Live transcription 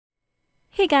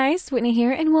Hey guys, Whitney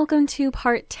here, and welcome to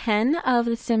part 10 of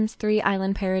the Sims 3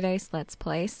 Island Paradise Let's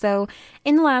Play. So,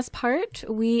 in the last part,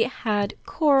 we had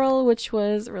Corel, which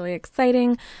was really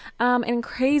exciting, and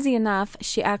crazy enough,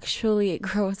 she actually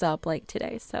grows up like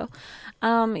today. So,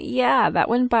 yeah, that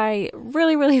went by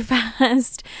really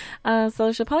fast.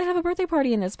 So she'll probably have a birthday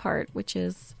party in this part, which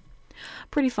is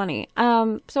pretty funny.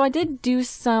 So I did do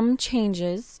some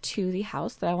changes to the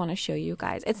house that I want to show you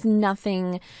guys. It's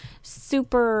nothing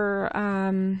super,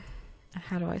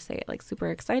 how do I say it, like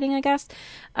super exciting, I guess.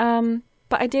 But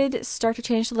I did start to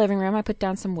change the living room. I put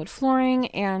down some wood flooring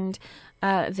and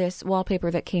this wallpaper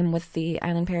that came with the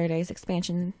Island Paradise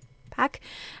expansion pack.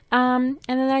 And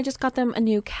then I just got them a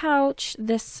new couch,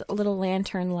 this little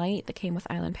lantern light that came with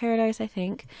Island Paradise, I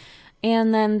think.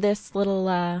 And then this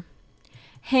little,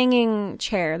 hanging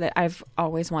chair that I've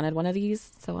always wanted one of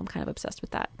these, so I'm kind of obsessed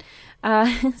with that.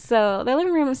 So the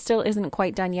living room still isn't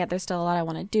quite done yet. There's still a lot I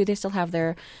want to do. They still have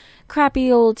their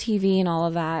crappy old TV and all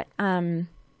of that.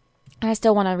 I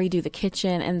still want to redo the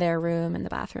kitchen and their room and the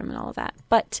bathroom and all of that.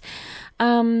 But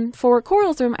for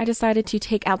Corel's room, I decided to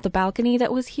take out the balcony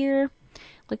that was here,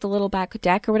 like the little back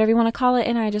deck or whatever you want to call it,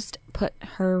 and I just put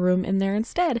her room in there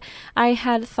instead. I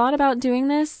had thought about doing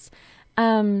this,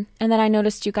 and then I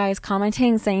noticed you guys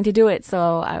commenting saying to do it,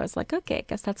 so I was like, okay, I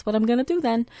guess that's what I'm gonna do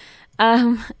then.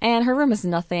 And her room is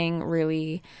nothing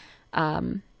really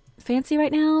fancy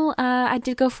right now. I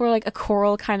did go for like a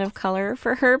coral kind of color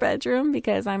for her bedroom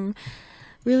because I'm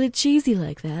really cheesy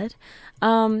like that.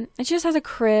 And she just has a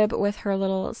crib with her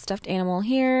little stuffed animal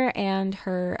here and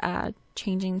her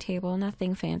changing table.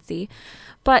 Nothing fancy,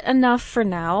 but enough for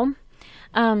now.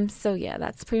 So yeah,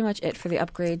 that's pretty much it for the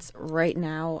upgrades right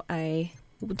now. I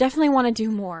definitely want to do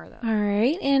more though.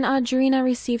 Alright, and Audrina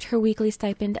received her weekly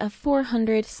stipend of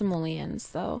 400 simoleons,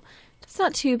 so it's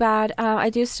not too bad. I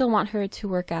do still want her to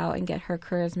work out and get her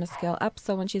charisma skill up,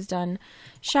 so when she's done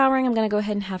showering, I'm going to go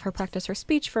ahead and have her practice her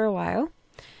speech for a while.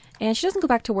 And she doesn't go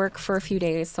back to work for a few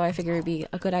days, so I figure it would be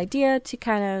a good idea to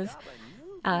kind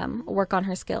of work on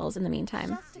her skills in the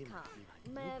meantime.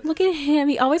 Look at him.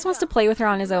 He always wants to play with her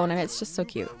on his own, and it's just so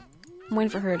cute. I'm waiting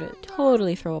for her to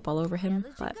totally throw up all over him,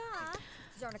 but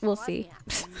we'll see.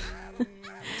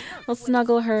 We'll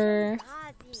snuggle her.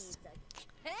 Oops.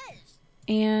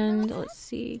 And let's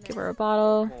see, give her a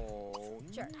bottle.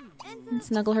 And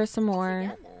snuggle her some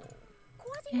more.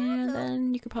 And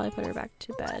then you could probably put her back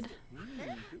to bed.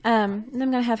 And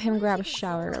I'm going to have him grab a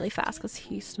shower really fast because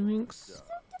he stinks.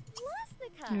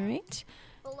 Alright.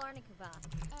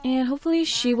 And hopefully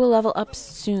she will level up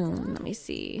soon. Let me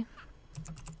see.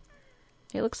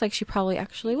 It looks like she probably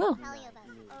actually will.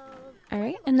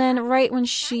 Alright, and then right when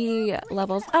she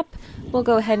levels up, we'll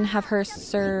go ahead and have her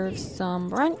serve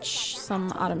some brunch,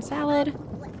 some autumn salad.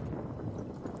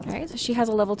 Alright, so she has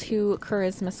a level 2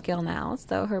 charisma skill now,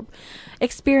 so her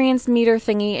experience meter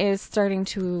thingy is starting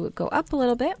to go up a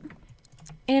little bit.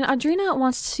 And Audrina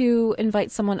wants to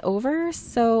invite someone over,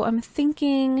 so I'm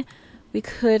thinking we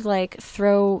could like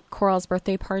throw Corel's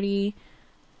birthday party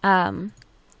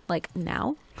like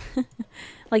now.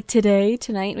 Like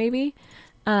tonight maybe.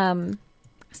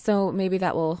 So maybe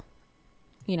that will,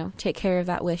 you know, take care of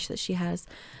that wish that she has.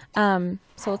 So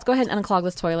let's go ahead and unclog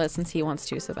this toilet since he wants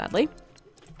to so badly.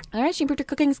 Alright, she improved her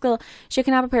cooking skill. She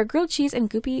can now prepare grilled cheese and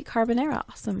goopy carbonara.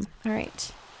 Awesome.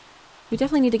 Alright. We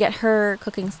definitely need to get her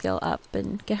cooking skill up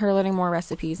and get her learning more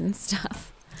recipes and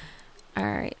stuff.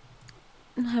 Alright.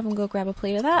 I'll have him go grab a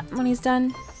plate of that when he's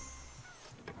done.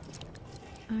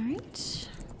 Alright.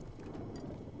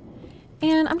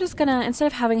 And I'm just gonna, instead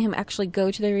of having him actually go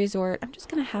to the resort, I'm just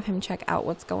gonna have him check out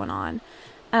what's going on.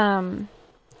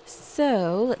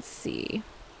 So, let's see.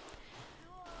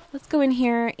 Let's go in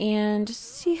here and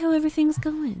see how everything's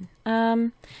going.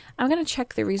 I'm gonna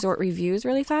check the resort reviews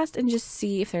really fast and just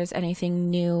see if there's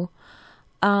anything new.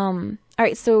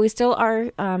 Alright, so we still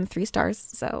are 3 stars,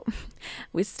 so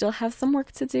we still have some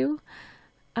work to do.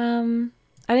 I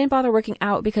didn't bother working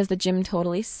out because the gym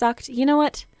totally sucked. You know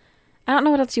what? I don't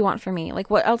know what else you want from me. Like,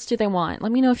 what else do they want?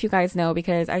 Let me know if you guys know,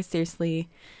 because I seriously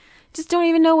just don't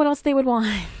even know what else they would want.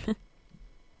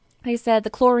 They said the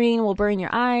chlorine will burn your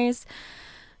eyes.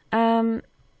 I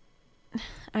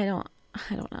don't know.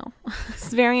 I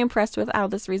was very impressed with how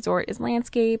this resort is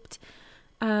landscaped.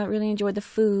 Really enjoyed the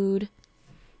food.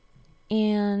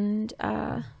 And,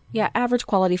 yeah, average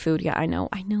quality food. Yeah, I know.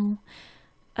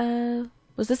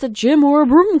 Was this a gym or a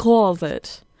broom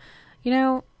closet? You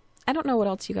know, I don't know what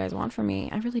else you guys want from me.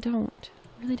 I really don't.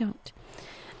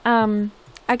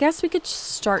 I guess we could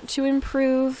start to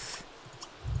improve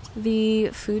the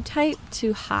food type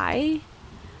to high.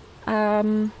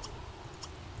 We'll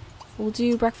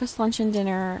do breakfast, lunch, and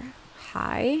dinner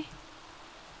high.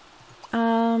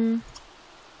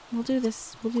 We'll do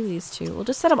this. We'll do these two. We'll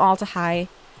just set them all to high.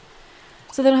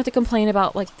 So they don't have to complain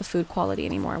about, like, the food quality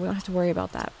anymore. We don't have to worry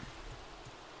about that.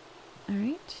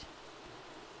 Alright.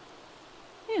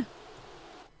 Yeah.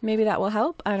 Maybe that will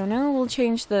help. I don't know. We'll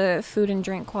change the food and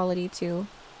drink quality to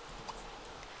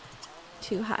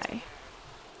high.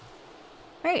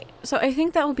 Alright. So I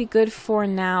think that will be good for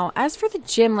now. As for the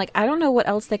gym, like, I don't know what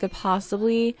else they could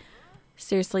possibly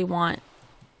seriously want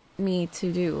me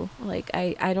to do. Like,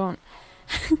 I don't...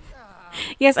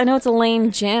 Yes, I know it's a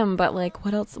lame gym, but like,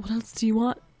 what else do you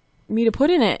want me to put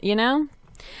in it, you know?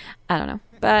 I don't know.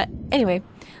 But anyway,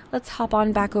 let's hop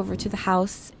on back over to the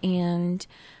house and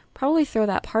probably throw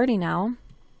that party now.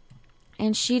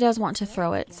 And she does want to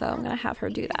throw it, so I'm going to have her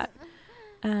do that.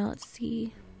 Let's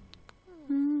see.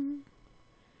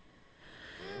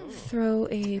 Throw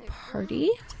a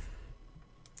party.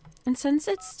 And since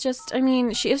it's just, I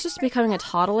mean, she is just becoming a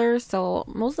toddler, so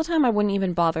most of the time I wouldn't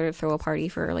even bother to throw a party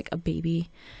for, like, a baby.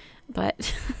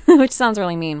 But, which sounds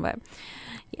really mean, but,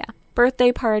 yeah.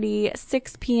 Birthday party,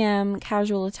 6 p.m.,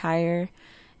 casual attire,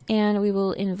 and we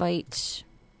will invite,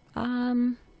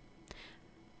 the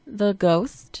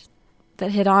ghost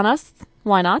that hit on us.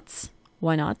 Why not?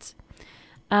 Why not?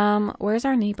 Where's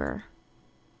our neighbor?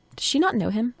 Does she not know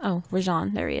him? Oh,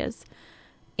 Rajan, there he is.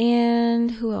 And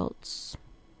who else?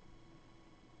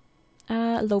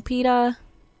 Lopita,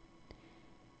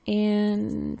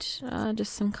 and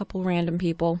just some couple random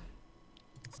people.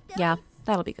 Yeah,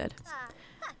 that'll be good.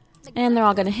 And they're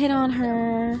all gonna hit on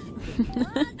her.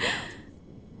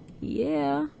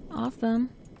 Yeah,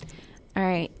 awesome.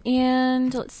 Alright,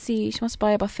 and let's see. She wants to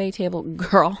buy a buffet table.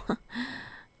 Girl.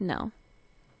 No.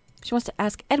 She wants to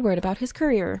ask Edward about his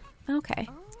career. Okay.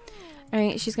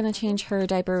 Alright, she's gonna change her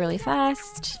diaper really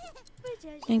fast.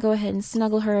 And go ahead and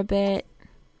snuggle her a bit.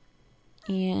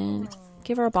 And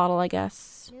give her a bottle, I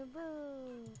guess.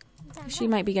 She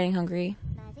might be getting hungry.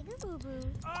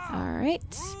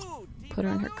 Alright. Put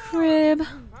her in her crib.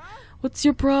 What's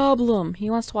your problem?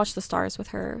 He wants to watch the stars with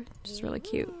her, which is really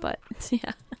cute, but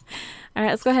yeah.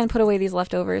 Alright, let's go ahead and put away these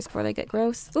leftovers before they get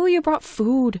gross. Oh, you brought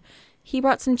food. He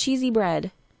brought some cheesy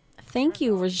bread. Thank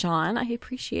you, Rajan. I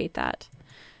appreciate that.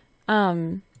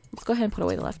 Let's go ahead and put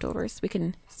away the leftovers. We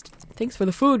can... Thanks for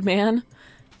the food, man.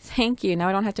 Thank you. Now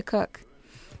I don't have to cook.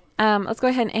 Let's go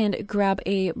ahead and grab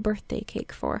a birthday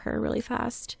cake for her really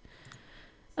fast.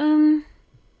 I'm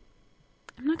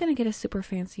not gonna get a super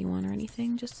fancy one or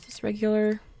anything, just this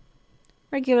regular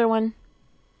one.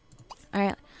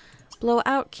 Alright, blow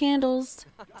out candles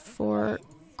for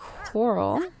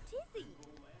Coral.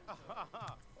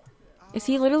 Is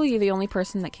he literally the only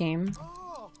person that came?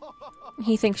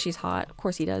 He thinks she's hot. Of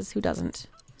course he does. Who doesn't?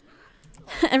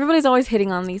 Everybody's always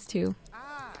hitting on these two.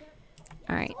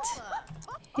 Alright.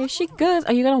 Here she goes.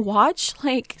 Are you gonna watch?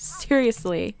 Like,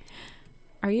 seriously.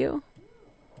 Are you?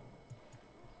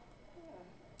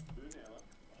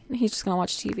 He's just gonna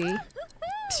watch TV.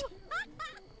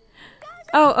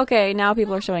 Oh, okay. Now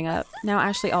people are showing up. Now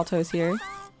Ashley Alto's here.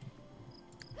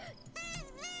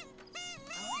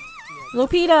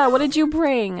 Lopita, what did you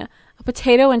bring? A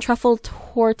potato and truffle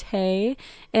torte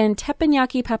and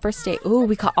teppanyaki pepper steak. Ooh,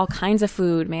 we got all kinds of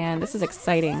food, man. This is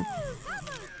exciting.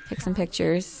 Take some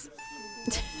pictures.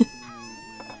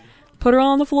 Put her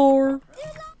on the floor.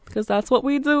 Because that's what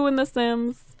we do in The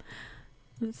Sims.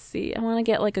 Let's see. I want to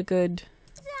get like a good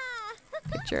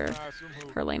picture of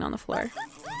her laying on the floor.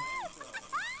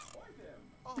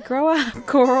 Grow up,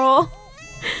 Coral.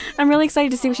 I'm really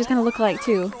excited to see what she's going to look like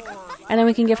too. And then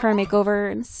we can give her a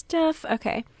makeover and stuff.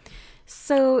 Okay.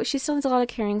 So she still needs a lot of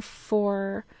caring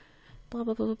for blah,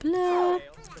 blah, blah, blah, blah.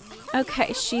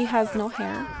 Okay, she has no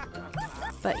hair.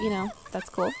 But, you know, that's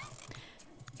cool.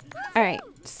 Alright,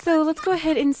 so let's go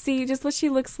ahead and see just what she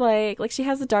looks like. Like, she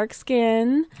has a dark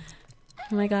skin.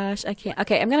 Oh my gosh, I can't.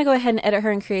 Okay, I'm gonna go ahead and edit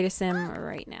her and create a sim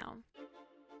right now.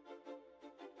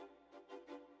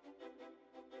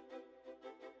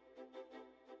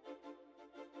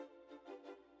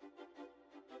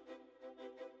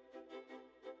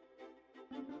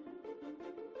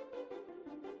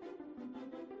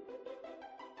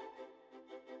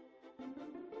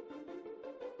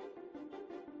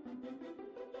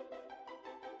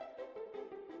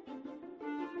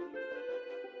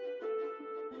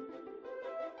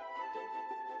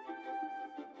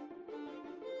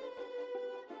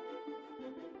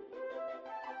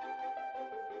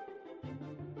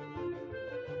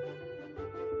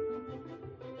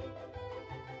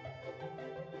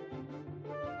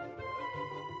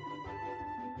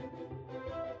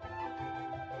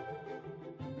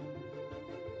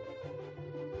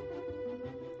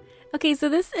 Okay, so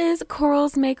this is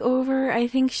Coral's makeover. I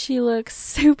think she looks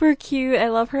super cute. I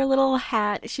love her little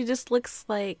hat. She just looks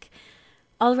like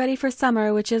all ready for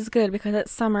summer, which is good because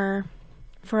it's summer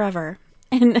forever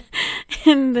in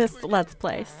this Let's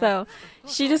Play. So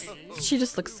she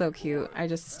just looks so cute.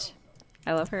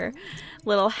 I love her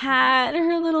little hat,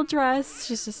 her little dress.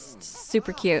 She's just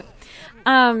super cute.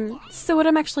 So what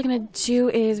I'm actually gonna do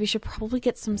is we should probably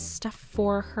get some stuff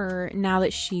for her now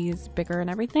that she's bigger and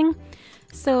everything.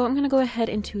 So I'm gonna go ahead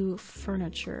into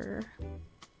furniture.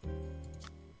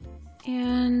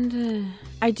 And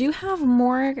I do have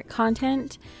more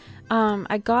content.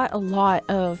 I got a lot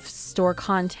of store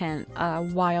content a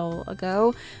while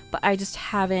ago, but I just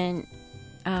haven't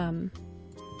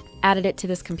added it to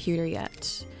this computer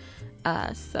yet.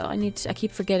 So I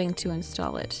keep forgetting to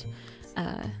install it.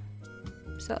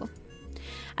 So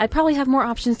I'd probably have more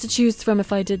options to choose from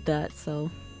if I did that, so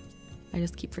I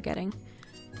just keep forgetting.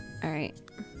 Alright.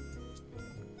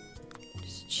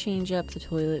 Just change up the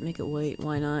toilet, make it white,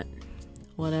 why not?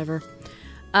 Whatever.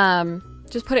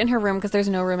 Just put it in her room because there's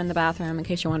no room in the bathroom, in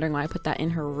case you're wondering why I put that in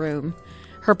her room.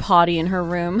 Her potty in her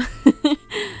room.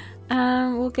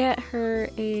 We'll get her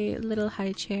a little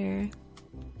high chair.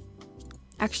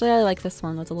 Actually, I like this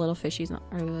one with the little fishies.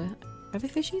 Are they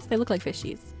fishies? They look like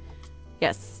fishies.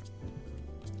 Yes.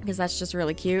 Because that's just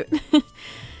really cute.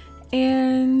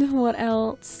 And what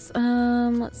else?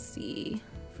 Let's see.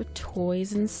 For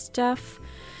toys and stuff.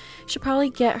 Should probably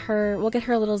we'll get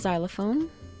her a little xylophone.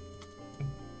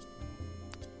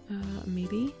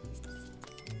 Maybe.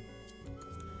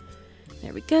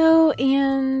 There we go.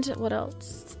 And what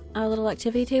else? A little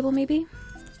activity table, maybe?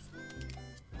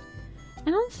 I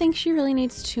don't think she really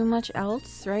needs too much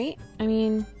else, right? I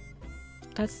mean,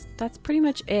 that's pretty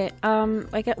much it.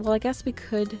 I guess we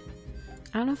could...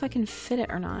 I don't know if I can fit it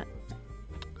or not.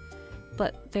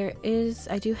 But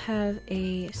I do have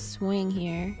a swing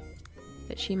here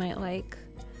that she might like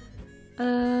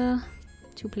to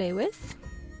play with.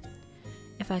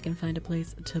 If I can find a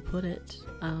place to put it.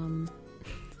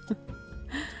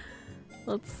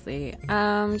 Let's see.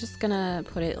 I'm just gonna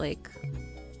put it like...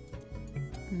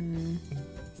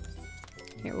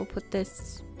 Here, we'll put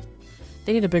this...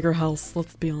 They need a bigger house,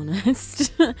 let's be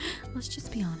honest. Let's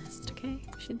just be honest, okay?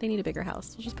 They need a bigger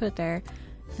house. We'll just put it there.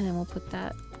 And then we'll put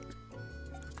that...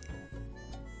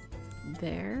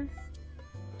 there.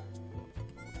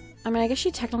 I mean, I guess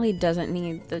she technically doesn't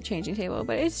need the changing table,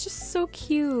 but it's just so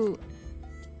cute.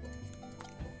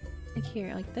 Like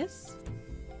here, like this.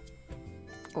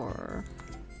 Or...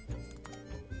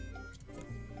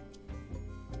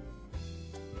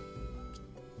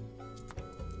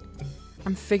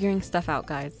 I'm figuring stuff out,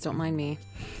 guys. Don't mind me.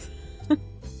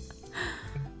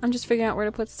 I'm just figuring out where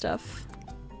to put stuff.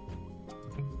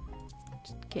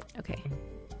 Okay.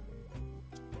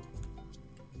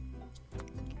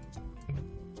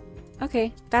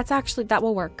 Okay, that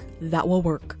will work. That will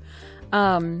work.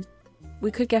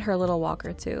 We could get her a little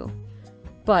walker too.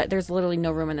 But there's literally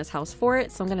no room in this house for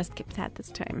it, so I'm gonna skip that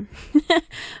this time.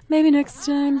 Maybe next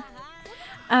time.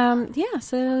 Yeah,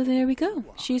 so there we go.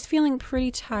 She's feeling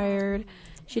pretty tired.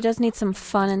 She does need some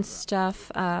fun and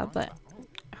stuff, but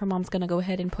her mom's gonna go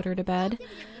ahead and put her to bed.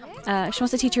 She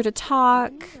wants to teach her to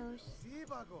talk.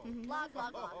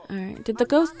 Alright, the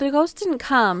ghost didn't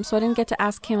come, so I didn't get to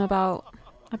ask him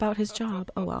about his job.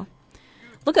 Oh well.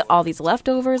 Look at all these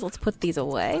leftovers. Let's put these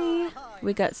away.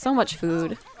 We got so much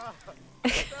food.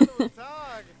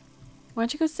 Why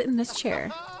don't you go sit in this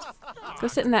chair? Go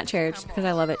sit in that chair just because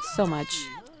I love it so much.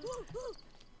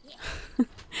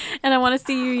 And I want to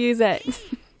see you use it.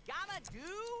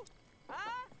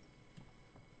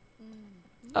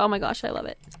 Oh my gosh, I love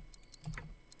it.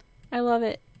 I love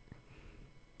it.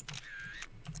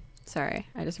 Sorry,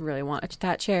 I just really want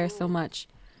that chair so much.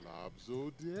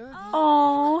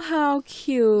 Oh, how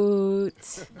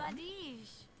cute.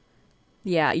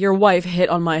 Yeah, your wife hit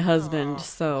on my husband,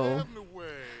 so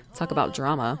talk about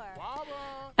drama.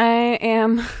 I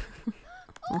am...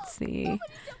 Let's see.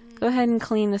 Go ahead and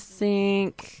clean the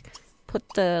sink.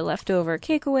 Put the leftover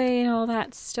cake away and all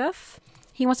that stuff.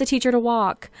 He wants to teach her to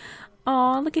walk.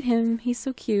 Aw, look at him. He's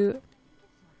so cute.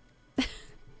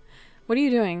 What are you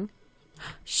doing?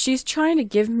 She's trying to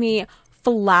give me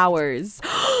flowers.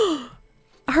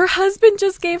 Her husband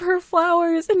just gave her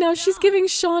flowers, and now she's giving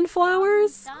Sean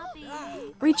flowers?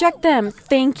 Reject them.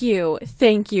 Thank you.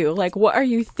 Thank you. Like, what are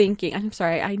you thinking? I'm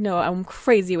sorry. I know I'm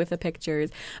crazy with the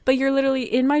pictures, but you're literally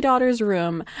in my daughter's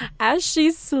room as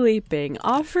she's sleeping,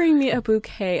 offering me a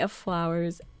bouquet of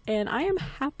flowers, and I am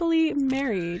happily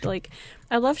married. Like,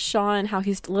 I love Sean, how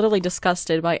he's literally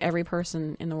disgusted by every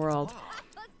person in the world.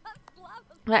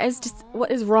 That is just,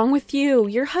 what is wrong with you?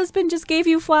 Your husband just gave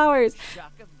you flowers.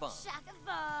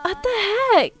 What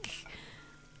the heck?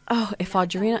 Oh, if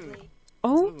Audrina...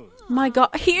 Oh my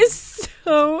god, he is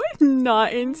so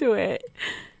not into it.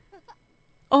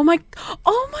 Oh my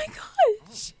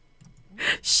gosh.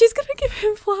 She's gonna give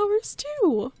him flowers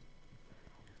too.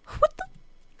 What the...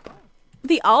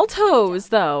 The altos,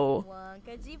 though.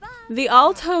 The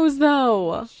altos,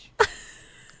 though.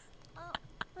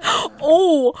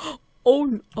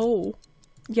 Oh.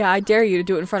 Yeah, I dare you to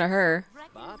do it in front of her.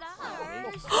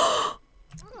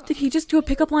 Did he just do a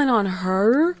pickup line on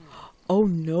her? Oh,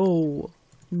 no.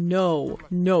 No.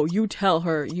 You tell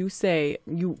her. You say,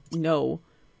 no.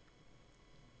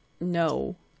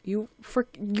 No. You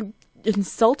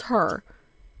insult her.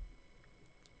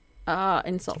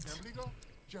 Insult.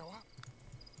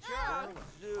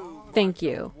 Thank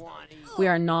you. We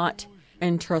are not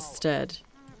interested.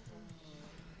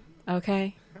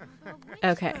 Okay?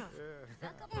 Okay.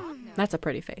 That's a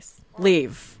pretty face.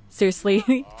 Leave. Seriously?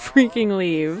 Freaking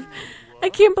leave. I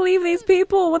can't believe these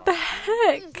people. What the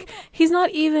heck? He's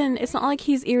not even... It's not like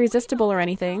he's irresistible or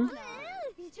anything.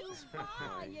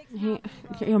 You're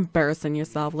embarrassing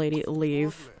yourself, lady.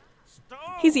 Leave.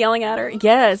 He's yelling at her.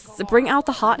 Yes. Bring out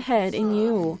the hothead in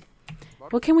you.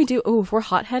 What can we do? Oh, if we're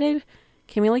hot-headed,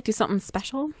 can we, like, do something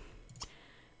special?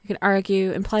 We can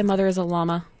argue, imply mother is a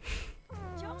llama.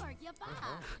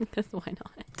 Because why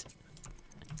not?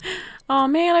 Oh,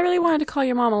 man, I really wanted to call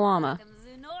your mom a llama.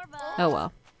 Oh,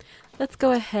 well. Let's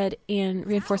go ahead and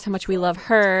reinforce how much we love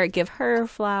her. Give her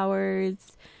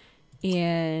flowers.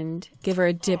 And give her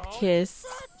a dip kiss.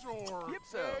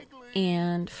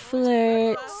 And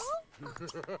flirt.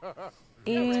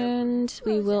 And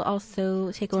we will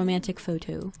also take a romantic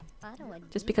photo.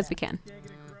 Just because we can.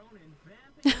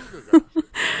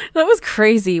 That was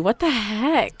crazy. What the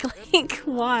heck? Like,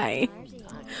 why?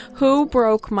 Who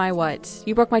broke my what?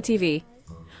 You broke my TV.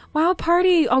 Wow,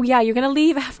 party. Oh, yeah, you're going to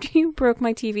leave after you broke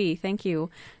my TV. Thank you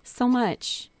so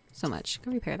much. So much.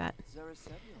 Go repair that.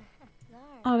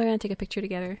 Oh, they're going to take a picture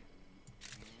together.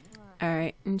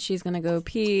 Alright, and she's going to go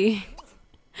pee.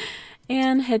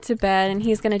 And head to bed, and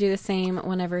he's going to do the same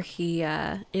whenever he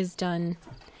is done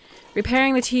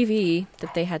repairing the TV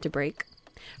that they had to break.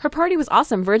 Her party was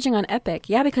awesome, verging on epic.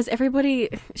 Yeah, because everybody,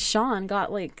 Sean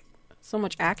got like so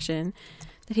much action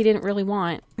that he didn't really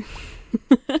want.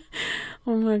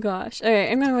 Oh my gosh.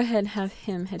 Alright, I'm going to go ahead and have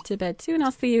him head to bed too, and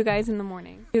I'll see you guys in the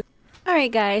morning.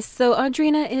 Alright guys, so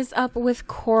Audrina is up with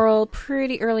Coral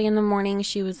pretty early in the morning.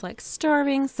 She was like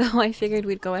starving, so I figured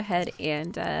we'd go ahead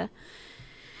and,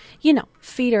 you know,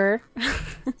 feed her.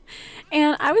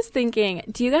 And I was thinking,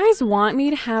 do you guys want me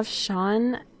to have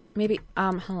Sean maybe,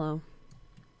 hello.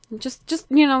 Just,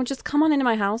 you know, just come on into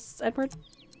my house, Edward.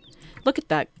 Look at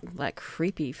that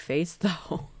creepy face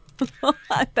though.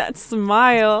 That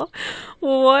smile.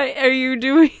 What are you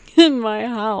doing in my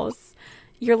house?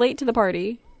 You're late to the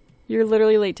party. You're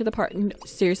literally late to the party. No,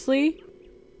 seriously?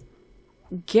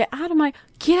 Get out of my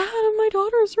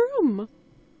daughter's room.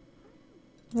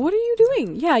 What are you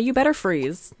doing? Yeah, you better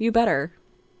freeze. You better.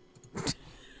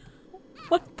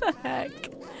 What the heck?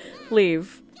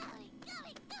 Leave.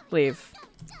 Leave.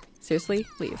 Seriously?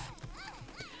 Leave.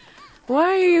 Why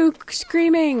are you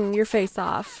screaming your face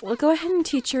off? Well, go ahead and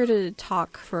teach her to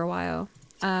talk for a while.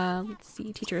 Let's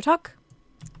see. Teach her to talk.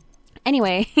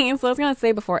 Anyway, so I was going to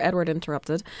say before Edward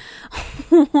interrupted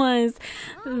was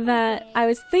that I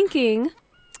was thinking,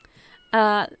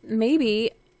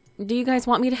 maybe, do you guys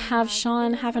want me to have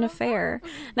Sean have an affair?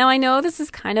 Now, I know this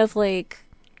is kind of like,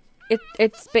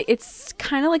 it's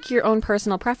kind of like your own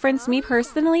personal preference. Me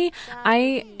personally,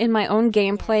 in my own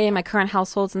gameplay, in my current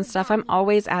households and stuff, I'm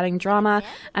always adding drama.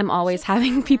 I'm always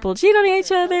having people cheat on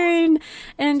each other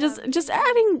and just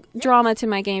adding drama to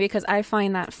my game because I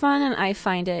find that fun and I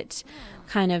find it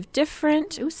kind of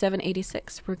different. Ooh,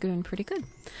 786. We're doing pretty good.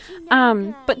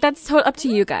 But that's up to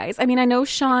you guys. I mean, I know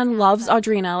Sean loves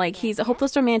Audrina. Like, he's a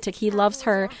hopeless romantic. He loves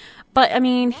her. But, I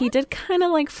mean, he did kind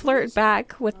of, like, flirt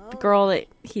back with the girl that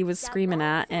he was screaming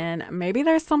at. And maybe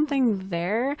there's something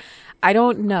there. I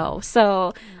don't know.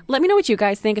 So, let me know what you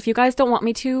guys think. If you guys don't want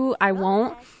me to, I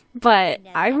won't. But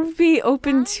I would be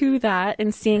open to that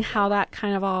and seeing how that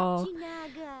kind of all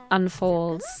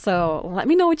unfolds. So, let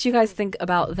me know what you guys think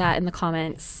about that in the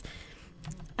comments.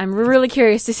 I'm really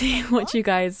curious to see what you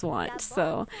guys want.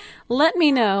 So, let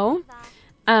me know.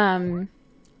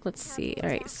 Let's see. All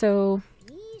right, so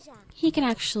he can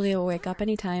actually wake up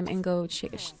anytime and go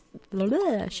take a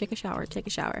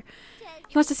shower.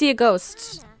 He wants to see a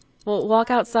ghost. Well, walk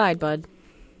outside, bud.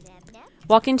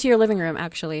 Walk into your living room,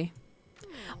 actually.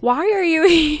 Why are you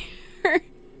here?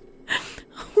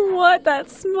 What? That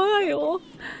smile.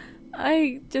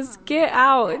 I just get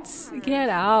out. Get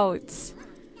out.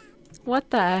 What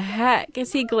the heck?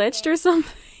 Is he glitched or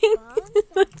something?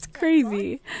 That's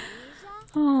crazy.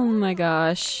 Oh my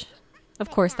gosh. Of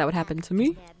course that would happen to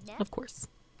me. Of course.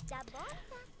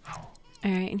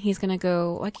 Alright, and he's gonna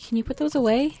go... Like, can you put those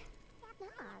away?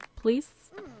 Please?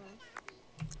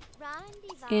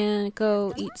 And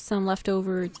go eat some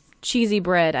leftover cheesy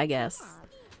bread, I guess.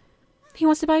 He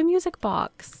wants to buy a music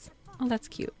box. Oh, that's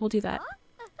cute. We'll do that.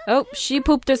 Oh, she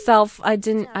pooped herself. I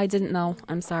didn't know.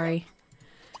 I'm sorry.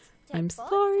 I'm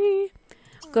sorry.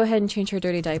 Go ahead and change her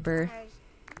dirty diaper.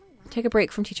 Take a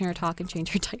break from teaching her talk and change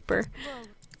her diaper.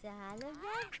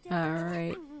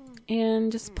 Alright.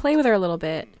 And just play with her a little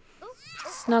bit.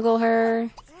 Snuggle her.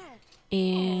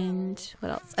 And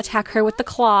what else? Attack her with the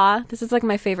claw. This is like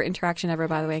my favorite interaction ever,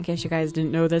 by the way, in case you guys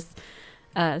didn't know this.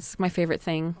 It's my favorite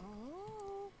thing.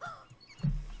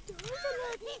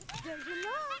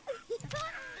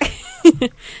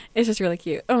 It's just really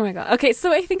cute. Oh my god. Okay,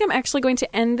 so I think I'm actually going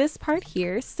to end this part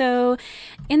here. So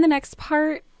in the next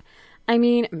part, I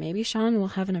mean, maybe Sean will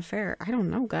have an affair. I don't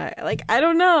know, guys. Like, I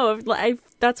don't know.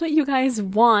 If that's what you guys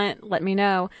want, let me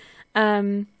know.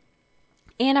 And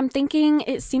I'm thinking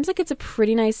it seems like it's a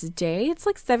pretty nice day. It's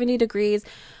like 70 degrees.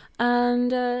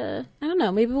 And I don't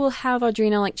know, maybe we'll have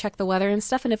Audrina like check the weather and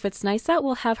stuff, and if it's nice out,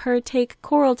 we'll have her take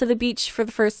Coral to the beach for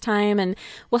the first time, and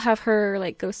we'll have her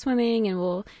like go swimming, and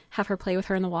we'll have her play with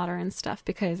her in the water and stuff,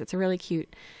 because it's a really cute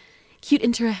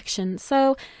interaction.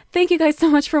 So thank you guys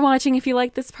so much for watching. If you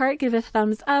like this part, give it a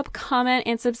thumbs up, comment,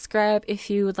 and subscribe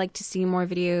if you would like to see more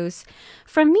videos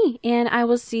from me, and I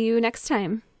will see you next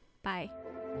time. Bye.